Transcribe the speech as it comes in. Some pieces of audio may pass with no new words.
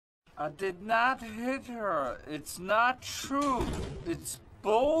I did not hit her. It's not true. It's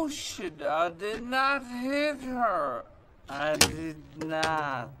bullshit. I did not hit her. I did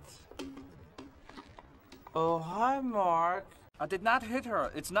not. Oh, hi, Mark. I did not hit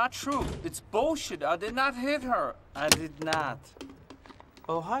her. It's not true. It's bullshit. I did not hit her. I did not.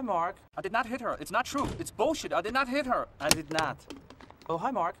 Oh, hi, Mark. I did not hit her. It's not true. It's bullshit. I did not hit her. I did not. Oh,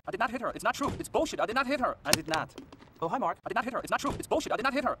 hi, Mark. I did not hit her. It's not true. It's bullshit. I did not hit her. I did not. Oh, hi, Mark. I did not hit her. It's not true. It's bullshit. I did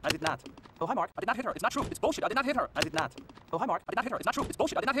not hit her. I did not. Oh, hi, Mark. I did not hit her. It's not true. It's bullshit. I did not hit her. I did not. Oh, hi, Mark. I did not hit her. It's not true. It's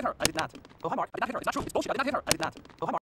bullshit. I did not hit her. I did not. Oh, hi, Mark. I did not hit her. It's not true. It's bullshit. I did not hit her. I did not. Oh, hi, Mark.